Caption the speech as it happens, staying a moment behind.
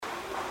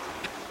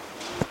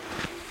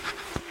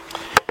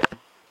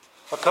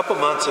couple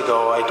months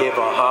ago, I gave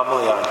a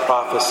homily on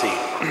prophecy,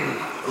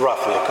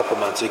 roughly a couple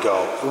months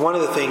ago. One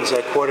of the things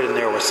I quoted in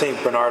there was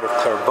St. Bernard of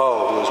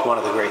Clairvaux, who was one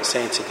of the great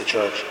saints of the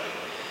church.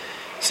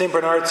 St.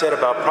 Bernard said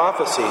about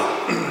prophecy,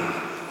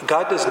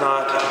 God does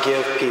not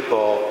give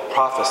people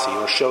prophecy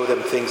or show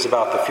them things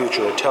about the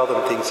future or tell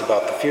them things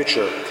about the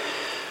future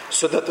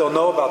so that they'll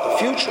know about the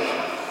future.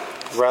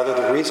 Rather,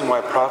 the reason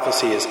why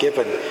prophecy is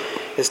given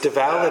is to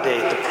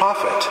validate the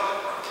prophet,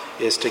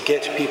 is to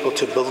get people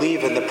to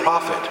believe in the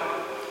prophet.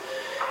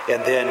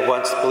 And then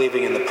once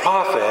believing in the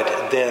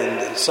prophet,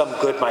 then some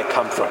good might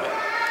come from it.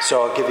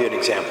 So I'll give you an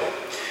example.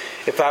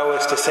 If I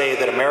was to say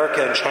that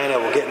America and China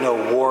will get into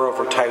a war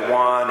over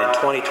Taiwan in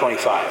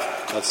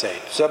 2025, let's say,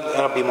 so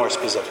I'll be more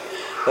specific.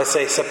 Let's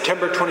say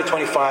September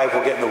 2025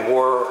 we'll get in a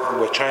war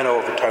with China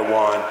over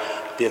Taiwan.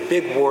 Be a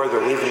big war,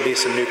 there'll even be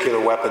some nuclear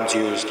weapons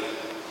used.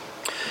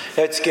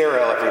 It'd scare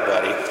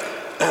everybody.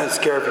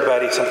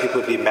 Some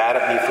people would be mad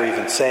at me for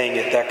even saying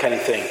it, that kind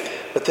of thing.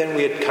 But then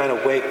we'd kind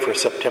of wait for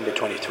September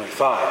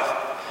 2025.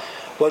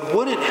 What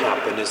wouldn't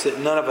happen is that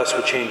none of us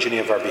would change any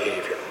of our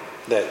behavior.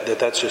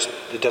 That's just,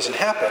 it doesn't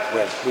happen.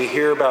 When we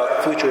hear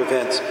about future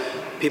events,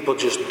 people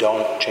just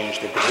don't change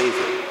their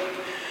behavior.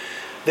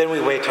 Then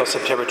we wait till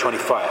September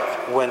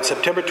 25. When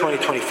September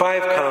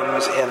 2025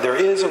 comes and there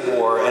is a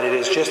war and it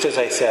is just as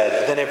I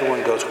said, then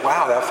everyone goes,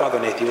 wow, that Father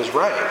Nathan was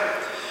right.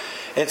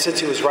 And since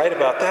he was right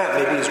about that,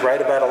 maybe he's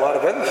right about a lot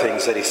of other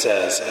things that he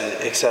says,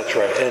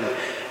 etc.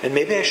 And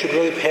maybe I should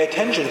really pay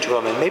attention to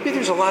him. And maybe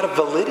there's a lot of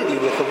validity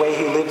with the way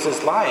he lives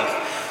his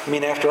life. I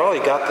mean, after all, he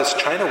got this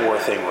China war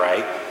thing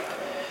right.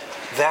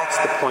 That's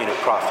the point of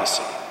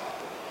prophecy.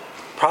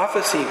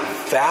 Prophecy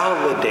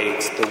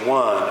validates the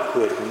one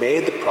who had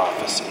made the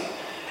prophecy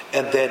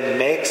and then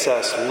makes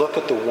us look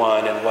at the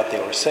one and what they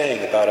were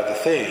saying about other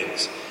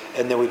things.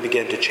 And then we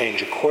begin to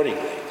change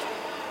accordingly.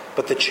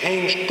 But the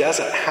change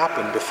doesn't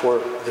happen before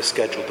the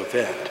scheduled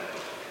event.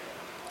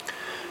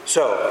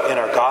 So, in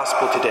our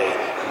gospel today,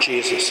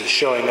 Jesus is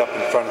showing up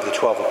in front of the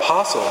 12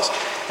 apostles,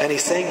 and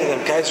he's saying to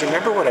them, guys,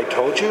 remember what I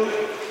told you?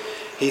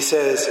 He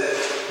says,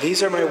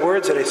 these are my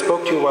words that I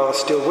spoke to you while I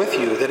was still with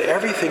you, that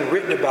everything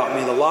written about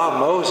me in the law of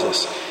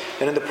Moses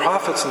and in the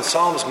prophets and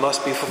Psalms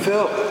must be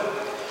fulfilled.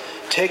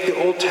 Take the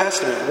Old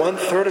Testament,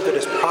 1/3 of it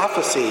is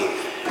prophecy,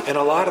 and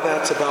a lot of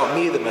that's about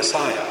me, the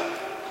Messiah.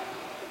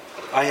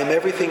 I am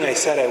everything I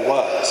said I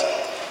was.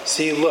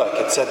 See, look,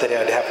 it said that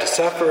I'd have to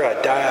suffer,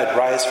 I'd die, I'd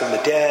rise from the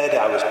dead,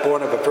 I was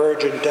born of a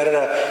virgin,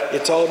 da-da-da.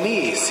 It's all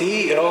me.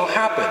 See, it all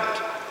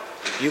happened.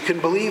 You can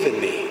believe in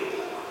me.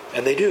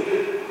 And they do.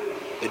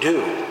 They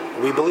do.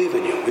 We believe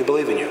in you. We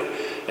believe in you.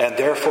 And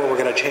therefore, we're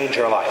going to change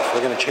our life.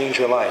 We're going to change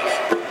your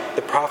life.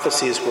 The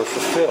prophecies were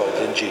fulfilled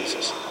in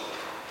Jesus.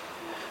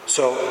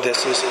 So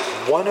this is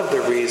one of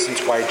the reasons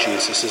why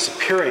Jesus is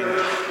appearing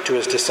to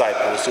his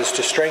disciples, is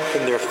to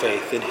strengthen their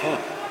faith in him.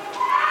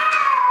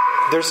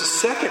 There's a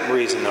second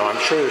reason, though. I'm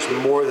sure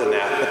there's more than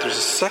that, but there's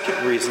a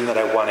second reason that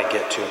I want to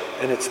get to,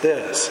 and it's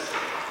this.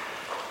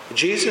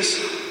 Jesus,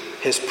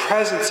 his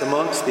presence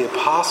amongst the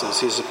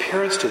apostles, his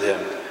appearance to them,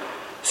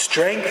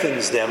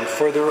 strengthens them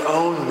for their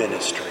own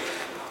ministry.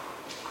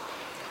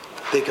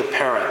 Think of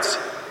parents.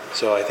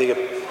 So I think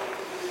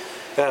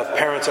of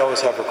parents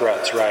always have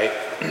regrets, right?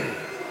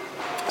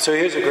 So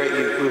here's a great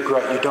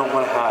regret you don't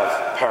want to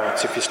have,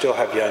 parents, if you still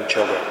have young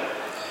children,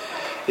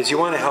 is you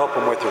want to help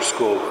them with their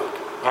schoolwork.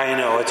 I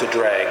know it's a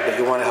drag, but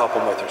you want to help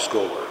them with their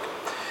schoolwork.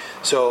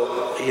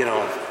 So,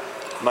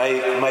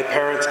 my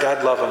parents,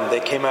 God love them, they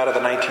came out of the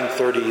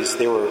 1930s.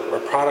 They were a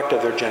product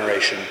of their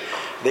generation.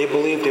 They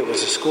believed it was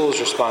the school's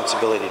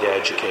responsibility to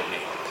educate me.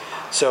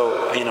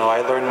 So,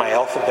 I learned my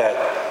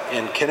alphabet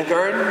in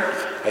kindergarten.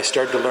 I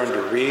started to learn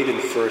to read in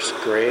first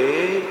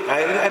grade.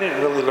 I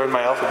didn't really learn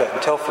my alphabet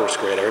until first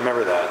grade. I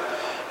remember that.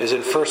 It was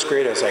in first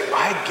grade, I was like,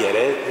 I get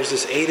it. There's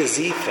this A to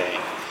Z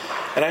thing.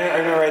 And I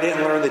remember I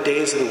didn't learn the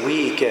days of the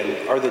week,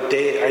 I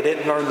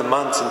didn't learn the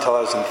months until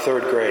I was in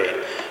third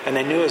grade. And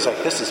I knew, I was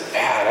like, this is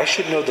bad. I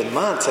should know the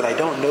months, and I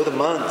don't know the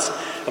months.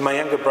 And my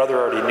younger brother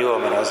already knew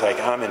them, and I was like,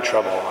 I'm in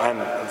trouble.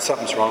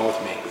 Something's wrong with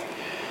me.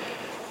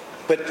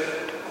 But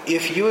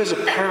if you as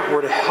a parent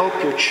were to help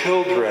your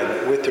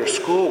children with their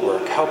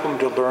schoolwork, help them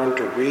to learn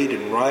to read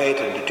and write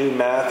and to do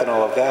math and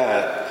all of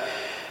that,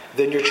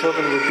 then your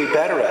children would be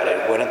better at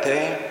it, wouldn't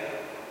they?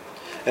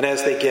 And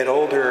as they get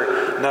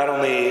older, not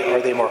only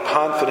are they more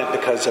confident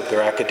because of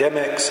their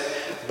academics,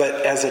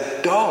 but as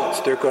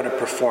adults, they're going to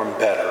perform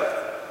better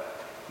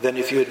than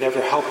if you had never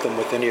helped them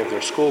with any of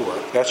their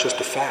schoolwork. That's just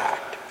a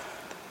fact.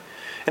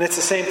 And it's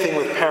the same thing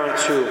with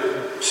parents who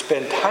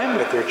spend time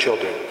with their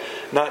children.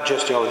 Not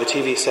just, the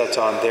TV set's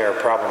on there,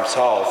 problem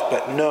solved,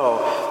 but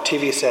no,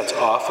 TV set's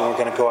off and we're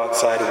going to go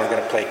outside and we're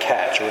going to play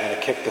catch, or we're going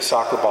to kick the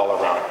soccer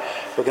ball around.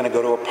 We're going to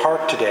go to a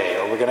park today,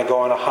 or we're going to go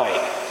on a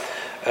hike.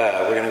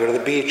 We're going to go to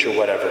the beach or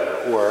whatever,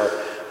 or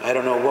I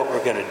don't know what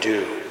we're going to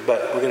do,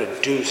 but we're going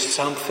to do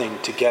something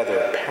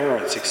together,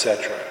 parents,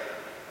 etc.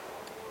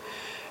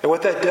 And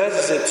what that does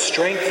is it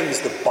strengthens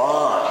the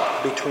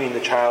bond between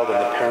the child and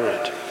the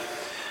parent.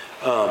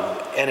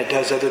 And it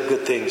does other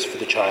good things for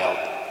the child.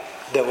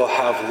 that will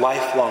have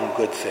lifelong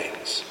good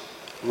things.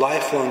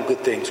 Lifelong good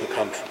things will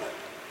come from it.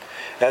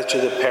 As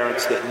to the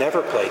parents that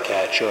never play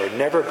catch or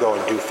never go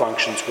and do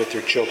functions with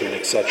their children,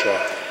 etc.,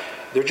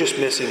 they're just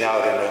missing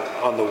out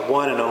on the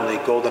one and only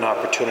golden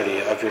opportunity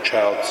of your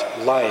child's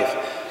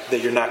life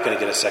that you're not going to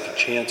get a second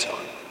chance on.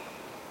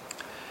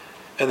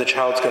 And the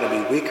child's going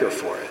to be weaker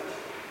for it.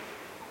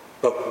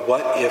 But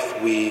what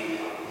if we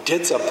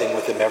did something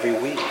with them every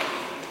week?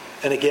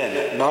 And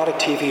again, not a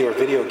TV or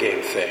video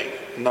game thing,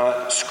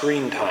 not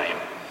screen time.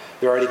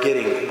 They're already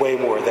getting way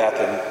more of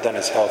that than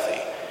is healthy.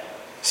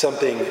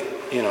 Something,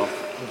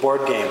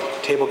 board game,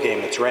 table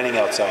game that's raining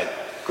outside.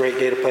 Great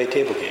day to play a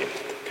table game,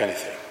 kind of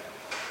thing.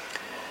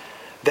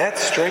 That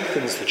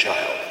strengthens the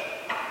child.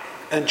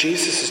 And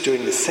Jesus is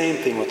doing the same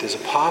thing with his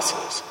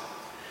apostles.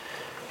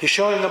 He's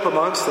showing up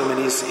amongst them and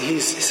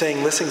he's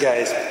saying, listen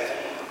guys,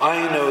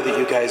 I know that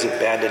you guys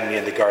abandoned me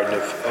in the Garden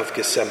of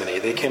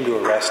Gethsemane. They came to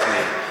arrest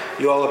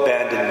me. You all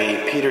abandoned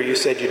me. Peter, you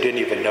said you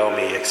didn't even know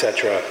me,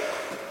 etc.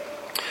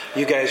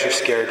 You guys are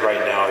scared right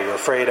now. You're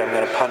afraid I'm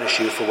going to punish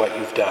you for what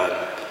you've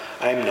done.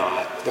 I'm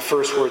not. The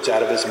first words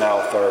out of his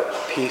mouth are,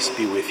 peace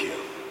be with you.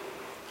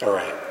 All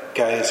right,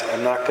 guys,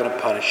 I'm not going to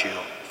punish you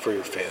for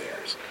your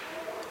failures.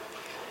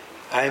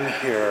 I'm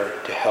here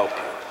to help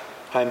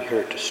you. I'm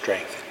here to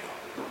strengthen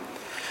you.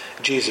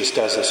 Jesus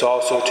does this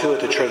also too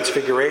at the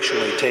Transfiguration,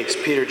 when he takes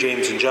Peter,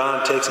 James, and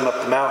John, takes them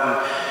up the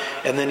mountain,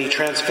 and then he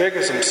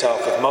transfigures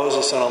himself with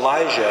Moses and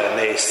Elijah, and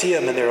they see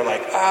him and they're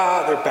like,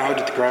 they're bowed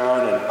to the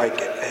ground and like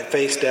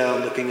face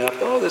down looking up.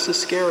 Oh, this is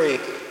scary.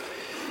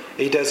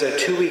 He does that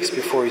 2 weeks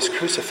before he's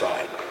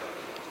crucified.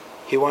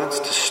 He wants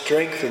to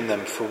strengthen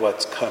them for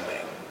what's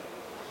coming.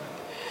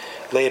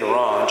 Later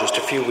on, just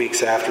a few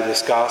weeks after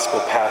this gospel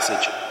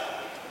passage,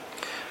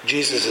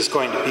 Jesus is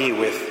going to be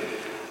with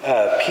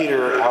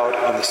Peter out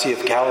on the Sea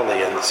of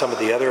Galilee and some of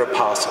the other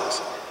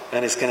apostles.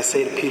 And he's going to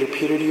say to Peter,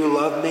 Peter, do you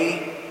love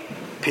me?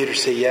 Peter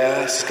say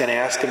yes. He's going to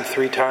ask him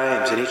 3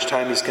 times. And each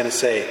time he's going to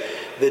say,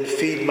 then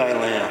feed my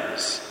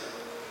lambs.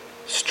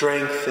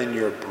 Strengthen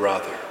your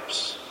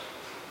brothers.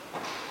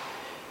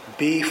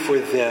 Be for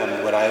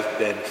them what I've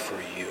been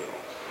for you.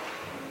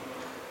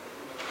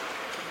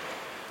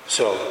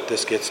 So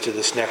this gets to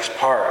this next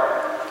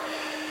part.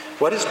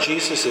 What does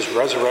Jesus'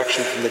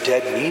 resurrection from the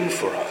dead mean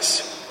for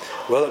us?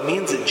 Well, it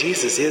means that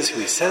Jesus is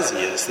who he says he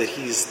is, that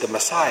he's the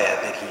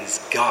Messiah, that he's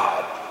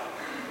God.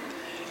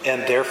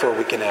 And therefore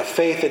we can have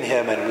faith in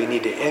him and we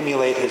need to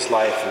emulate his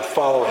life and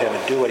follow him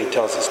and do what he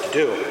tells us to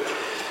do.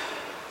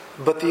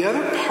 But the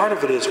other part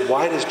of it is,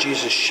 why does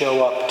Jesus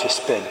show up to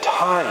spend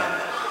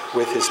time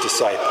with his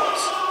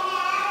disciples?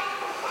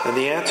 And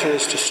the answer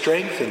is to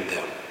strengthen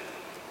them.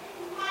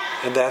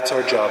 And that's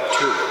our job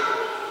too.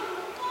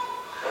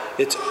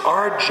 It's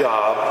our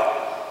job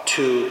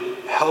to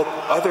help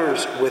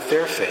others with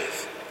their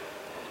faith,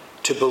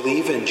 to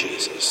believe in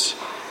Jesus,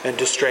 and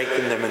to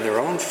strengthen them in their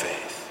own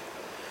faith,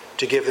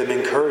 to give them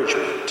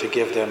encouragement, to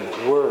give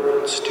them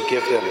words, to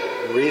give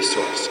them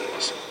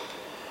resources,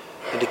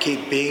 and to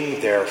keep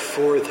being there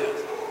for them.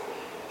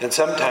 And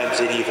sometimes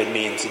it even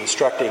means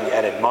instructing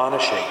and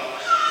admonishing.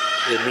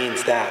 It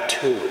means that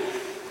too.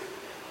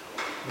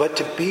 But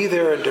to be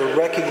there and to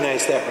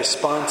recognize that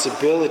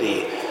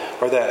responsibility,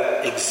 or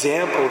that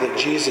example that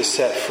Jesus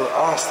set for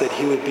us, that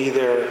he would be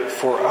there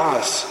for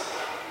us,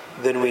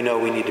 then we know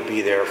we need to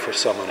be there for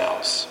someone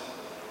else.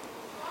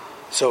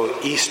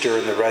 So Easter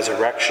and the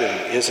resurrection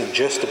isn't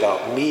just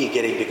about me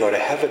getting to go to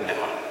heaven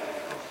now.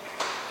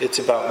 It's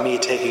about me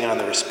taking on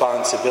the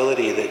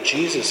responsibility that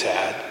Jesus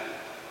had,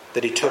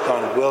 that he took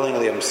on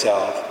willingly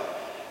himself,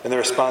 and the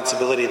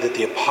responsibility that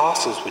the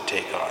apostles would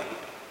take on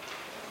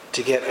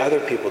to get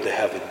other people to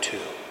heaven too.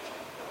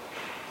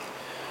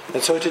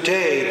 And so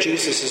today,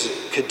 Jesus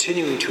is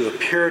continuing to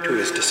appear to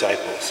his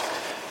disciples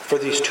for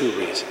these 2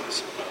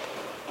 reasons.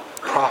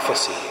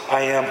 Prophecy.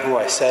 I am who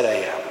I said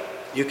I am.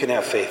 You can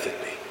have faith in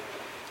me.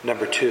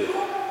 Number 2,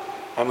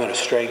 I'm going to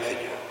strengthen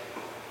you.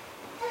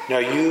 Now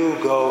you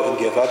go and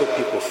give other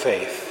people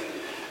faith,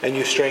 and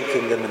you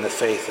strengthen them in the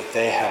faith that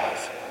they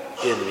have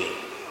in me.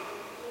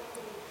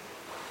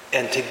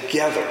 And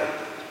together,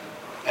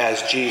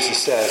 as Jesus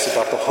says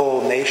about the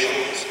whole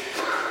nations,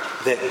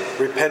 that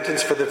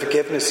repentance for the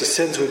forgiveness of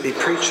sins would be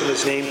preached in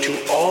his name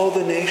to all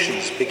the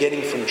nations,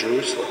 beginning from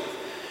Jerusalem.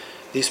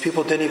 These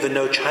people didn't even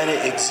know China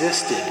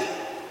existed.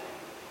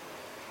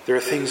 There are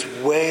things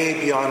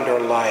way beyond our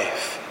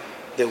life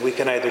that we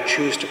can either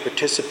choose to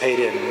participate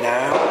in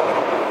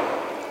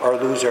now or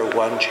lose our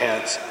one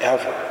chance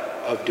ever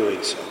of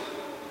doing so.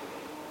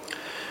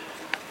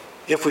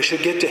 If we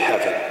should get to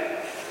heaven,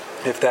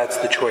 if that's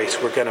the choice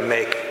we're going to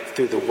make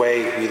through the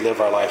way we live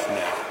our life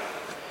now,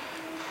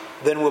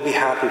 then we'll be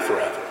happy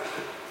forever.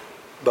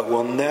 But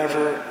we'll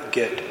never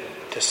get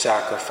to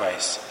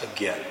sacrifice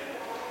again,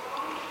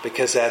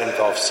 because that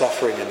involves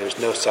suffering, and there's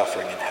no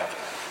suffering in heaven.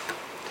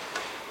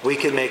 We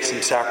can make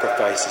some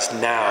sacrifices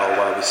now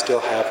while we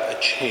still have a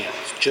chance,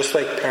 just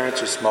like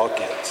parents with small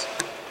kids.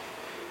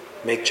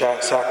 Make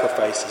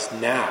sacrifices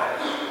now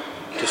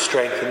to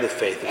strengthen the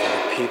faith of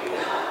other people,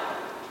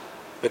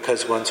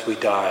 because once we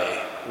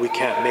die, we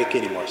can't make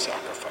any more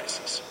sacrifices.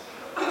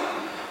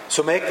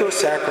 So make those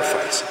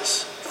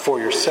sacrifices for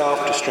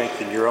yourself to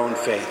strengthen your own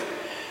faith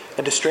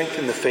and to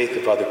strengthen the faith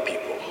of other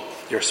people,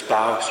 your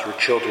spouse, your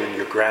children,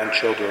 your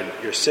grandchildren,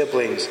 your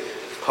siblings,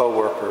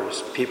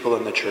 co-workers, people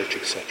in the church,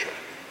 etc.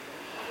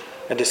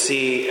 And to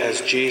see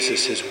as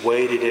Jesus has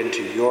waded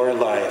into your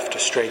life to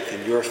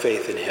strengthen your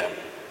faith in him,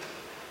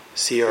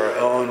 see our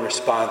own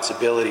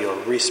responsibility or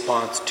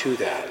response to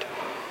that,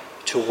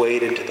 to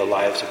wade into the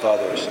lives of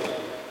others,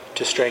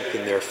 to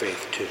strengthen their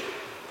faith too.